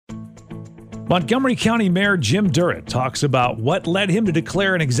Montgomery County Mayor Jim Durrett talks about what led him to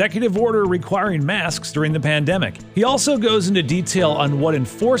declare an executive order requiring masks during the pandemic. He also goes into detail on what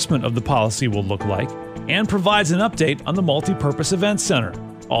enforcement of the policy will look like and provides an update on the Multipurpose Events Center.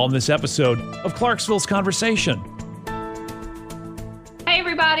 All in this episode of Clarksville's Conversation. Hey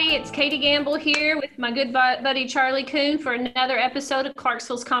everybody, it's Katie Gamble here with my good buddy Charlie Kuhn for another episode of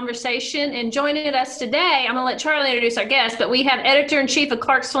Clarksville's Conversation. And joining us today, I'm going to let Charlie introduce our guest, but we have Editor-in-Chief of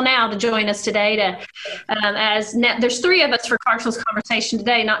Clarksville Now to join us today. There's three of us for Clarksville's Conversation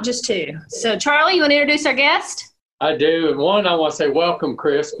today, not just two. So Charlie, you want to introduce our guest? I do. And one, I want to say welcome,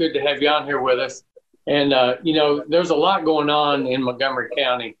 Chris. Good to have you on here with us. And, there's a lot going on in Montgomery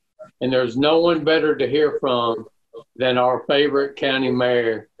County, and there's no one better to hear from than our favorite county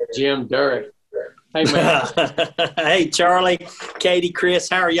mayor, Jim Durrett. Hey, man. Hey, Charlie, Katie, Chris,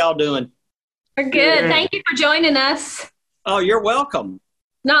 how are y'all doing? We're good. Thank you for joining us. Oh, you're welcome.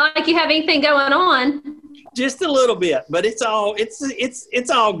 Not like you have anything going on. Just a little bit, but it's all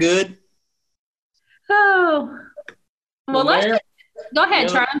good. Oh, well, go ahead,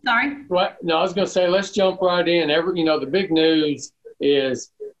 Charlie. I'm sorry. Right. No, I was going to say, let's jump right in. The big news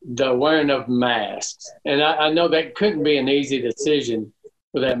is the wearing of masks. And I know that couldn't be an easy decision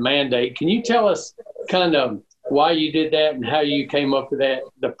for that mandate. Can you tell us kind of why you did that and how you came up with that,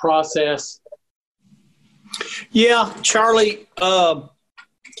 the process? Yeah, Charlie, I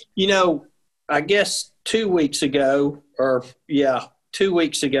guess 2 weeks ago,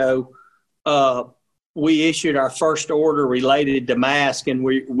 we issued our first order related to masks, and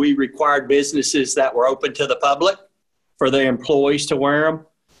we required businesses that were open to the public for their employees to wear them.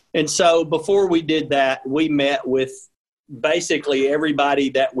 And so before we did that, we met with basically everybody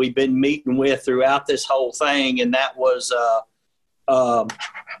that we've been meeting with throughout this whole thing. And that was the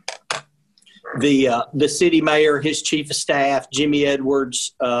city mayor, his chief of staff, Jimmy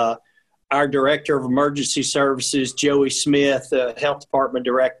Edwards, our director of emergency services, Joey Smith, health department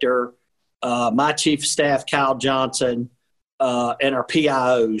director, my chief of staff, Kyle Johnson, and our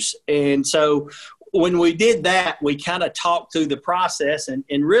PIOs. And so when we did that, we kind of talked through the process,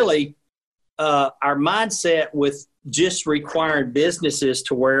 and really our mindset with just requiring businesses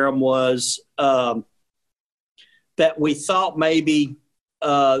to wear them was that we thought maybe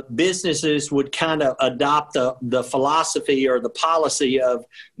businesses would kind of adopt the philosophy or the policy of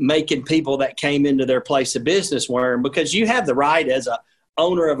making people that came into their place of business wear them, because you have the right as a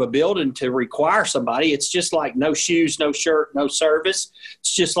owner of a building to require somebody. It's just like no shoes, no shirt, no service.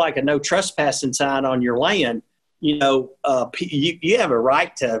 It's just like a no trespassing sign on your land. You have a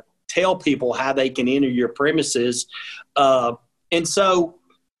right to tell people how they can enter your premises. And so,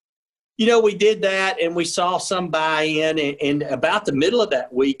 we did that, and we saw some buy-in, and about the middle of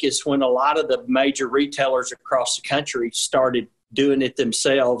that week is when a lot of the major retailers across the country started doing it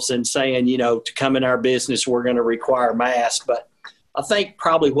themselves and saying, to come in our business, we're going to require masks. But I think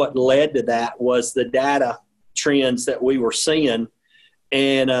probably what led to that was the data trends that we were seeing.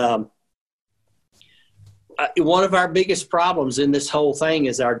 And one of our biggest problems in this whole thing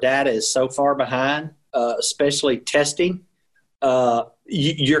is our data is so far behind, especially testing.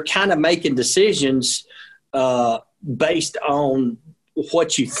 You're kind of making decisions based on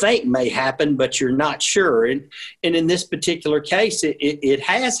what you think may happen, but you're not sure. And in this particular case, it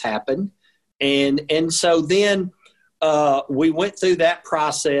has happened. And so then we went through that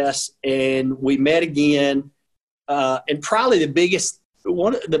process, and we met again. And probably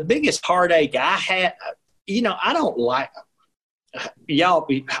one of the biggest heartache I had, I don't like y'all.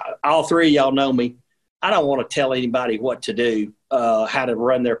 All three of y'all know me. I don't want to tell anybody what to do, how to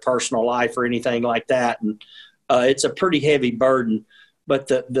run their personal life or anything like that. And it's a pretty heavy burden. But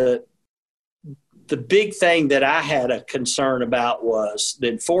the big thing that I had a concern about was the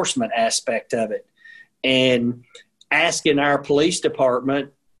enforcement aspect of it, and asking our police department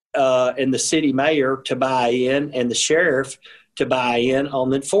and the city mayor to buy in, and the sheriff to buy in on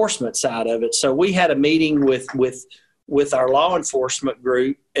the enforcement side of it. So we had a meeting with our law enforcement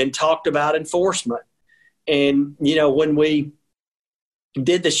group and talked about enforcement. And, when we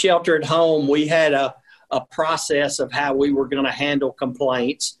did the shelter at home, we had a process of how we were going to handle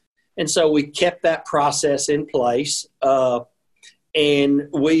complaints. And so we kept that process in place. And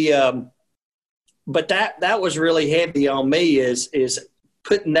we, but that was really heavy on me is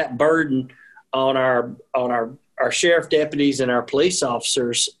putting that burden on our sheriff deputies and our police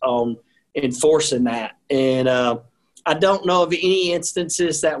officers on enforcing that. And I don't know of any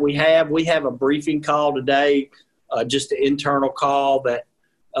instances that we have. We have a briefing call today, just an internal call that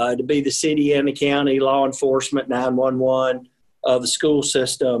to be the city and the county, law enforcement, 911, the school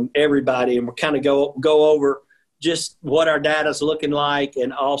system, everybody, and we're kind of go over just what our data's looking like,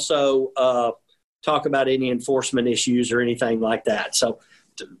 and also talk about any enforcement issues or anything like that. So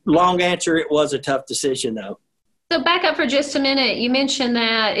long answer, it was a tough decision though. So back up for just a minute. You mentioned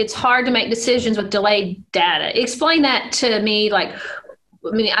that it's hard to make decisions with delayed data. Explain that to me. Like,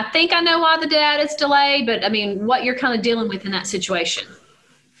 I mean, I think I know why the data is delayed, but I mean, what you're kind of dealing with in that situation.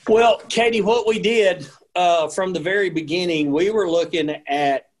 Well, Katie, what we did from the very beginning, we were looking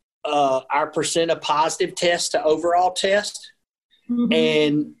at our percent of positive tests to overall test. Mm-hmm.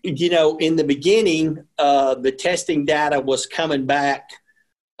 And, you know, in the beginning, the testing data was coming back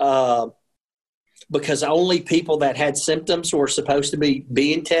because only people that had symptoms were supposed to be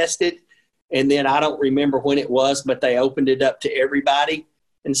being tested. And then I don't remember when it was, but they opened it up to everybody.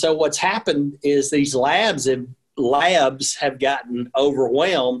 And so what's happened is these labs have gotten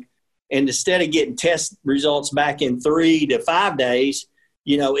overwhelmed. And instead of getting test results back in 3 to 5 days,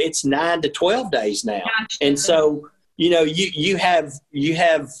 you know, it's 9 to 12 days now. Gotcha. And so, you know, you have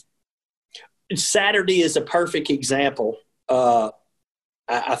Saturday is a perfect example. I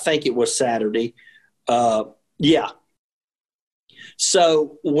think it was Saturday. Yeah.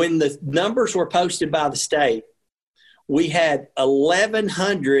 So when the numbers were posted by the state, we had over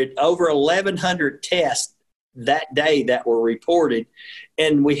 1,100 tests that day that were reported,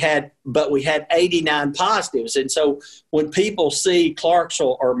 and we had 89 positives. And so when people see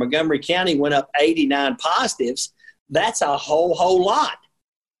Clarksville or Montgomery County went up 89 positives, that's a whole lot.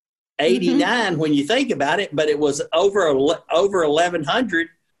 89 when you think about it, but it was over 1,100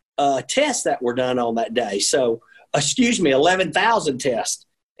 tests that were done on that day. So, 11,000 tests.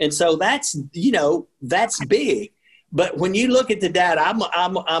 And so that's, you know, that's big. But when you look at the data,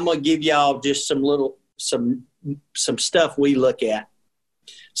 I'm going to give y'all just some stuff we look at.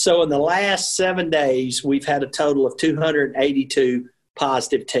 So in the last 7 days, we've had a total of 282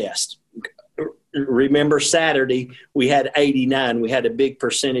 positive tests. Remember Saturday, we had 89. We had a big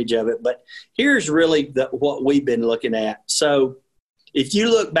percentage of it. But here's really what we've been looking at. So if you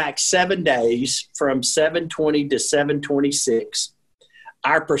look back 7 days from 7/20 to 7/26,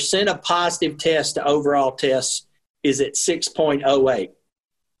 our percent of positive tests to overall tests is at 6.08.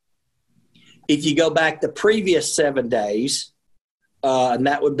 If you go back the previous 7 days, and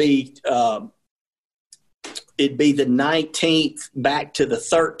that would be it'd be the 19th back to the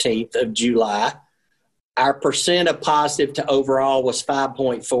 13th of July, our percent of positive to overall was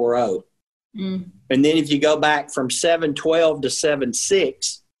 5.40. And then if you go back from 7/12 to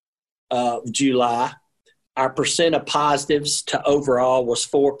 7/6 of July, our percent of positives to overall was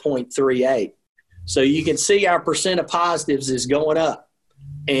 4.38. So you can see our percent of positives is going up.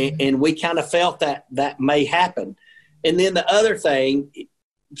 And we kind of felt that may happen. And then the other thing,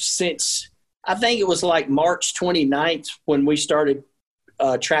 since I think it was like March 29th when we started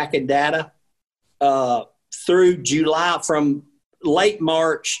tracking data, through July, from late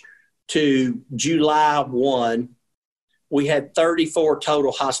March to July 1, we had 34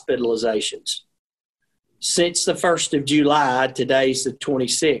 total hospitalizations. Since the 1st of July, today's the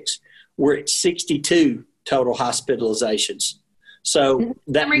 26th, we're at 62 total hospitalizations. So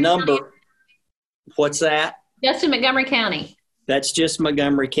that number, what's that? Just in Montgomery County. That's just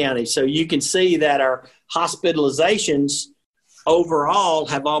Montgomery County. So you can see that our hospitalizations overall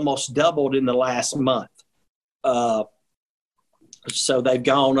have almost doubled in the last month. So they've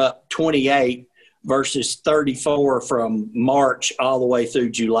gone up 28 versus 34 from March all the way through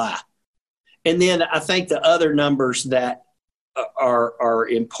July. And then I think the other numbers that are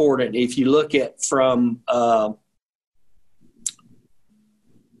important, if you look at from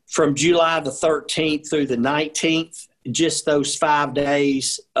July the 13th through the 19th, just those 5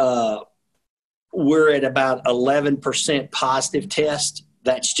 days, we're at about 11% positive test.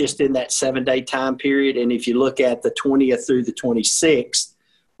 That's just in that 7-day time period. And if you look at the 20th through the 26th,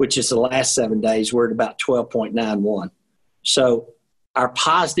 which is the last 7 days, we're at about 12.91. So our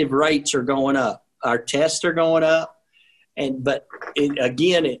positive rates are going up. Our tests are going up. But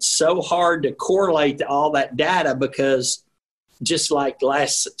again, it's so hard to correlate all that data because just like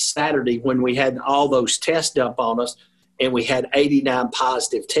last Saturday when we had all those tests dump on us and we had 89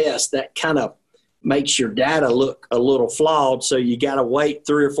 positive tests, that kind of makes your data look a little flawed. So you got to wait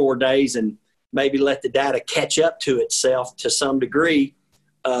 3 or 4 days and maybe let the data catch up to itself to some degree.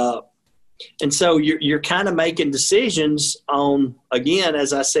 And so you're kind of making decisions on, again,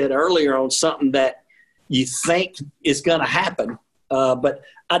 as I said earlier, on something that you think is going to happen. But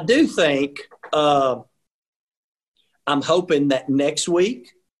I do think I'm hoping that next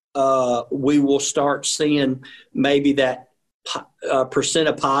week we will start seeing maybe that percent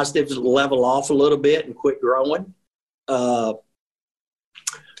of positives level off a little bit and quit growing. But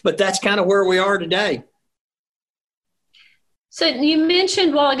that's kind of where we are today. So you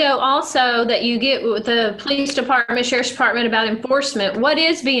mentioned a while ago also that you get with the police department, sheriff's department about enforcement. What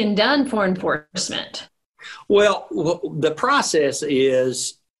is being done for enforcement? Well, the process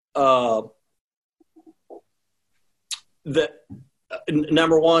is number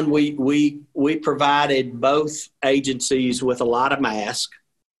one, we provided both agencies with a lot of masks.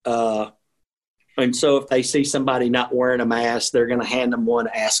 And so if they see somebody not wearing a mask, they're going to hand them one,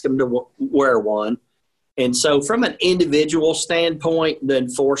 ask them to wear one. And so from an individual standpoint, the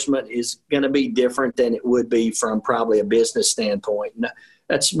enforcement is going to be different than it would be from probably a business standpoint. And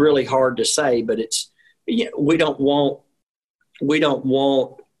that's really hard to say, but we don't want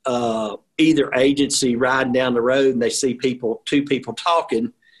either agency riding down the road and they see two people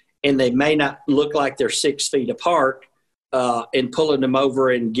talking, and they may not look like they're 6 feet apart, and pulling them over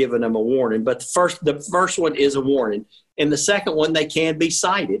and giving them a warning. But the first one is a warning, and the second one, they can be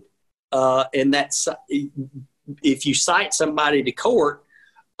cited. And that's if you cite somebody to court,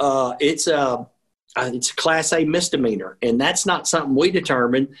 it's a Class A misdemeanor, and that's not something we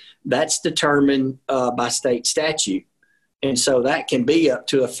determine. That's determined by state statute. And so that can be up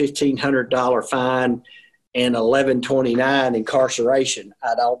to a $1,500 fine and $11.29 incarceration.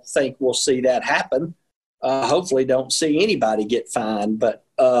 I don't think we'll see that happen. Hopefully don't see anybody get fined, but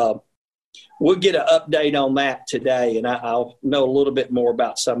we'll get an update on that today, and I'll know a little bit more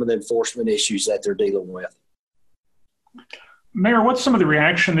about some of the enforcement issues that they're dealing with. Mayor, what's some of the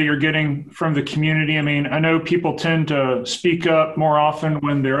reaction that you're getting from the community? I mean, I know people tend to speak up more often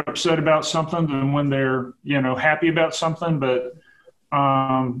when they're upset about something than when they're, happy about something. But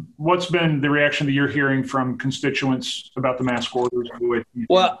what's been the reaction that you're hearing from constituents about the mask orders?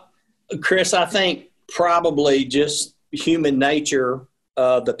 Well, Chris, I think probably just human nature.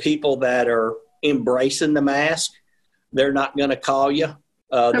 The people that are embracing the mask, they're not going to call you.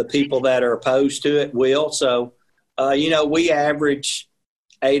 The people that are opposed to it will. So, we average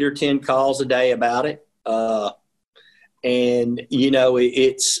 8 or 10 calls a day about it. And,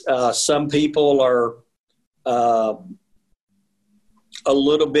 it's some people are a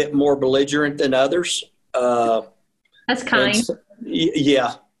little bit more belligerent than others. That's kind.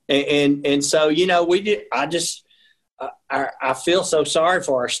 Yeah. And so, I feel so sorry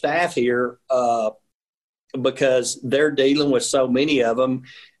for our staff here because they're dealing with so many of them.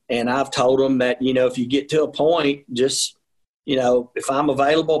 And I've told them that, if you get to a point, just, if I'm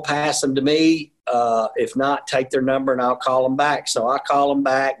available, pass them to me. If not, take their number and I'll call them back. So I call them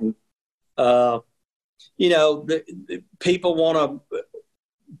back, and, the people want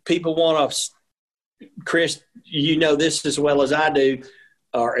to, Chris, this as well as I do,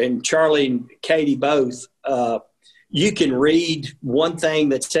 and Charlie and Katie both, you can read one thing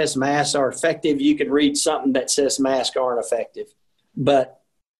that says masks are effective. You can read something that says masks aren't effective. But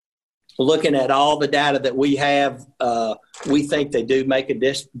looking at all the data that we have, we think they do make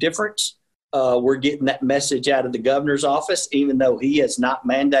a difference. We're getting that message out of the governor's office, even though he has not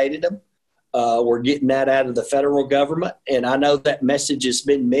mandated them. We're getting that out of the federal government. And I know that message has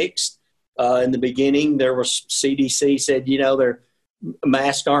been mixed. In the beginning, there was CDC said, their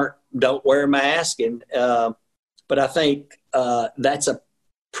masks don't wear a mask. And, but I think that's a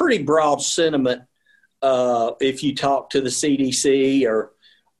pretty broad sentiment if you talk to the CDC or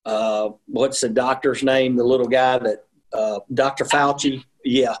what's the doctor's name, the little guy that Dr. Fauci,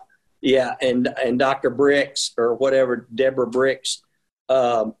 yeah, and Dr. Bricks or whatever, Deborah Bricks.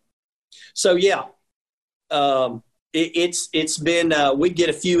 It's been we get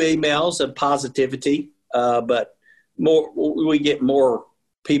a few emails of positivity, but we get more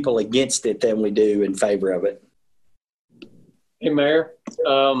people against it than we do in favor of it. Hey, Mayor,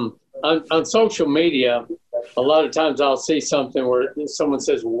 on social media, a lot of times I'll see something where someone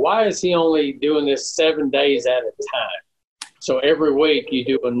says, why is he only doing this 7 days at a time? So every week you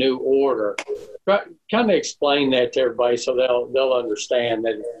do a new order. Kind of explain that to everybody so they'll understand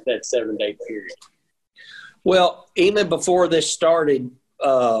that 7 day period. Well, even before this started,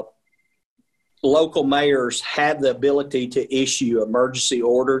 local mayors have the ability to issue emergency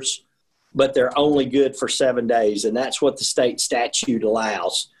orders, but they're only good for 7 days, and that's what the state statute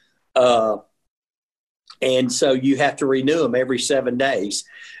allows. And so you have to renew them every 7 days.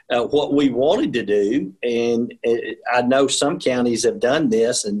 What we wanted to do, and I know some counties have done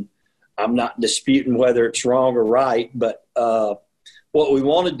this, and I'm not disputing whether it's wrong or right, but what we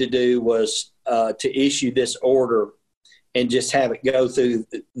wanted to do was to issue this order and just have it go through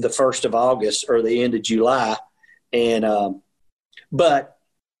the 1st of August or the end of July. And but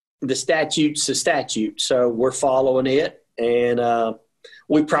the statute's a statute, so we're following it. And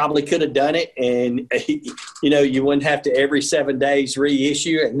we probably could have done it, and you wouldn't have to every 7 days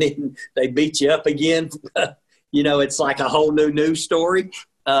reissue, and then they beat you up again it's like a whole new news story.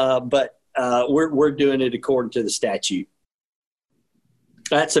 But we're doing it according to the statute.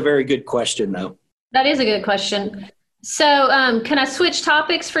 That's a very good question, though. That is a good question. So can I switch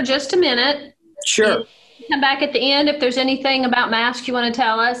topics for just a minute? Sure. Come back at the end if there's anything about masks you want to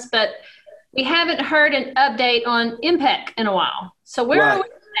tell us. But we haven't heard an update on MPEC in a while. So where are we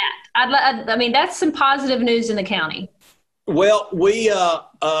with that? I mean, that's some positive news in the county. Well, we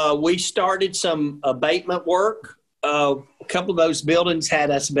started some abatement work. A couple of those buildings had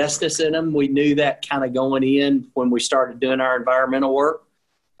asbestos in them. We knew that kind of going in when we started doing our environmental work.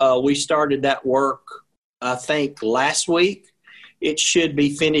 We started that work, I think, last week. It should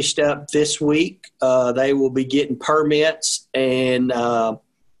be finished up this week. They will be getting permits and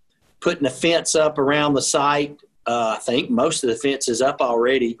putting a fence up around the site. I think most of the fence is up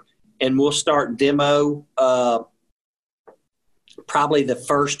already. And we'll start demo probably the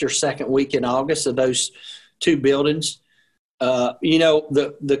first or second week in August of those two buildings.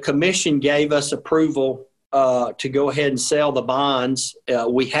 The commission gave us approval to go ahead and sell the bonds.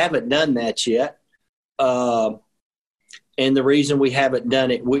 We haven't done that yet. And the reason we haven't done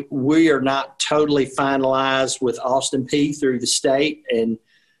it, we are not totally finalized with Austin Peay through the state. And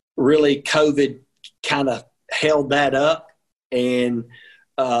really COVID kind of held that up. And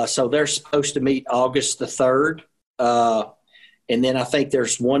so they're supposed to meet August the 3rd. And then I think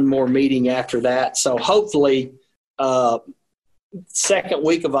there's one more meeting after that. So hopefully second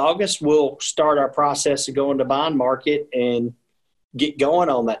week of August, we'll start our process of going to bond market and get going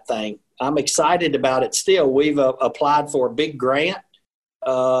on that thing. I'm excited about it still. We've applied for a big grant.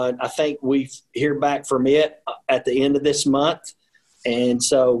 I think we hear back from it at the end of this month. And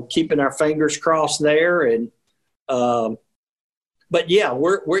so keeping our fingers crossed there. And but yeah,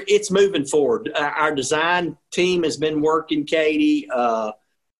 it's moving forward. Our design team has been working, Katie.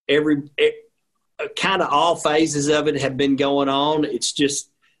 Kind of all phases of it have been going on. It's just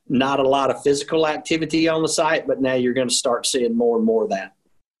not a lot of physical activity on the site, but now you're going to start seeing more and more of that.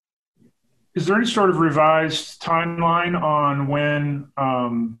 Is there any sort of revised timeline on when,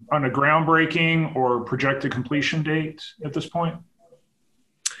 on a groundbreaking or projected completion date at this point?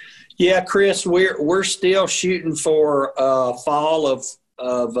 Yeah, Chris, we're still shooting for fall of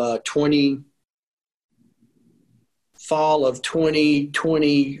 2020.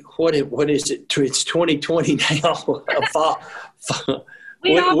 What is it? It's 2020 now. Fall.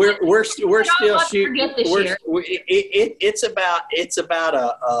 We're still shooting.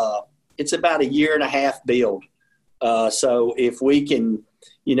 It's about a year and a half build. So if we can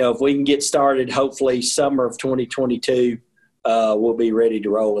get started, hopefully summer of 2022, we'll be ready to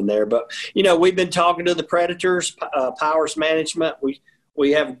roll in there. But we've been talking to the Predators, Powers Management.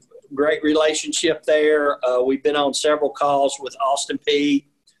 We have a great relationship there. We've been on several calls with Austin Peay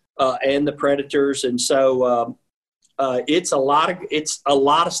and the Predators, and so it's a lot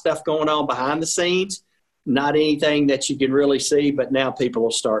of stuff going on behind the scenes. Not anything that you can really see, but now people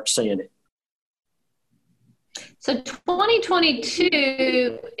will start seeing it. So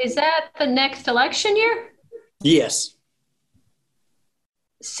 2022, is that the next election year? Yes.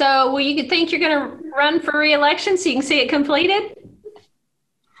 So you think you're going to run for re-election so you can see it completed?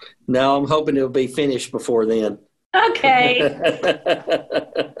 No, I'm hoping it'll be finished before then. Okay.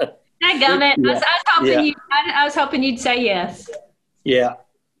 Dadgummit. Yeah. I was hoping you'd say yes. Yeah.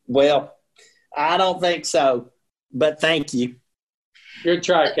 Well, I don't think so, but thank you. Good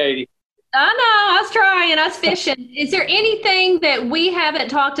try, Katie. I know. I was trying. I was fishing. Is there anything that we haven't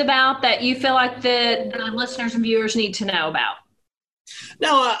talked about that you feel like the listeners and viewers need to know about?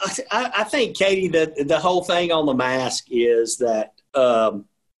 No, I think, Katie, the whole thing on the mask is that,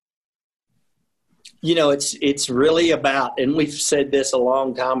 it's really about, and we've said this a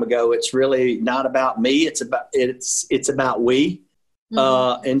long time ago, it's really not about me. It's about we.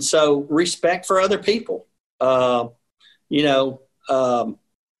 Mm-hmm. And so respect for other people. I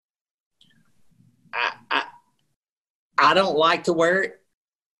don't like to wear it.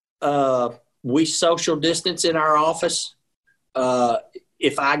 We social distance in our office.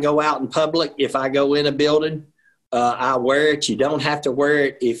 If I go out in public, if I go in a building, I wear it. You don't have to wear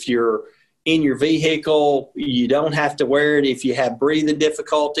it if you're in your vehicle. You don't have to wear it if you have breathing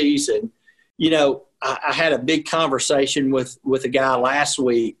difficulties. And, I had a big conversation with a guy last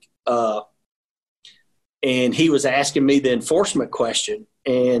week, and he was asking me the enforcement question.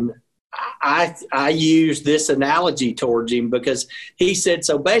 And I used this analogy towards him because he said,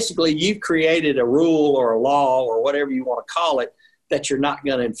 so basically you've created a rule or a law or whatever you want to call it that you're not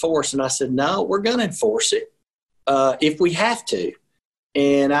going to enforce. And I said, no, we're going to enforce it if we have to.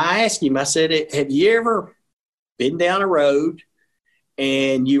 And I asked him, I said, have you ever been down a road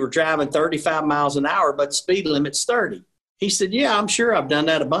and you were driving 35 miles an hour, but speed limit's 30. He said, yeah, I'm sure I've done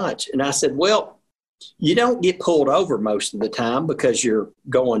that a bunch. And I said, well, you don't get pulled over most of the time because you're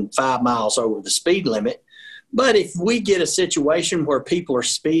going 5 miles over the speed limit. But if we get a situation where people are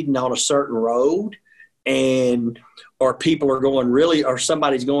speeding on a certain road or people are going or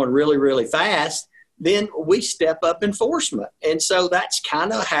somebody's going really, really fast, then we step up enforcement. And so that's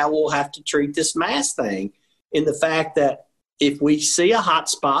kind of how we'll have to treat this mask thing, in the fact that if we see a hot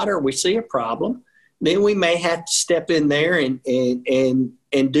spot or we see a problem, then we may have to step in there and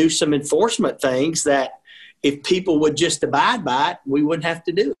do some enforcement things that if people would just abide by it, we wouldn't have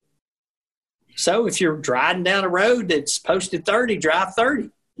to do it. So if you're driving down a road that's posted 30, drive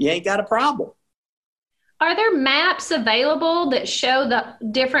 30. You ain't got a problem. Are there maps available that show the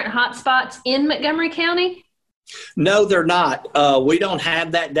different hotspots in Montgomery County? No, they're not. We don't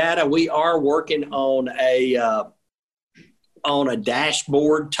have that data. We are working on a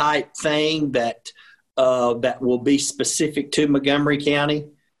dashboard type thing that will be specific to Montgomery County.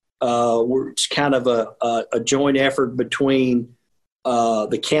 It's kind of a joint effort between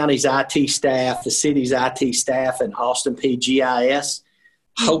the county's IT staff, the city's IT staff, and Austin PGIS.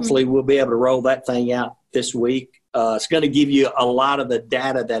 Hopefully we'll be able to roll that thing out this week. It's going to give you a lot of the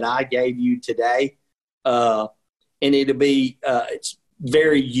data that I gave you today. And it'll be, it's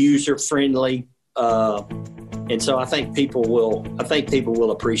very user friendly. And so I think people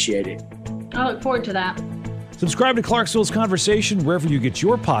will appreciate it. I look forward to that. Subscribe to Clarksville's Conversation wherever you get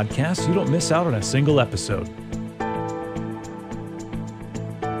your podcasts so you don't miss out on a single episode.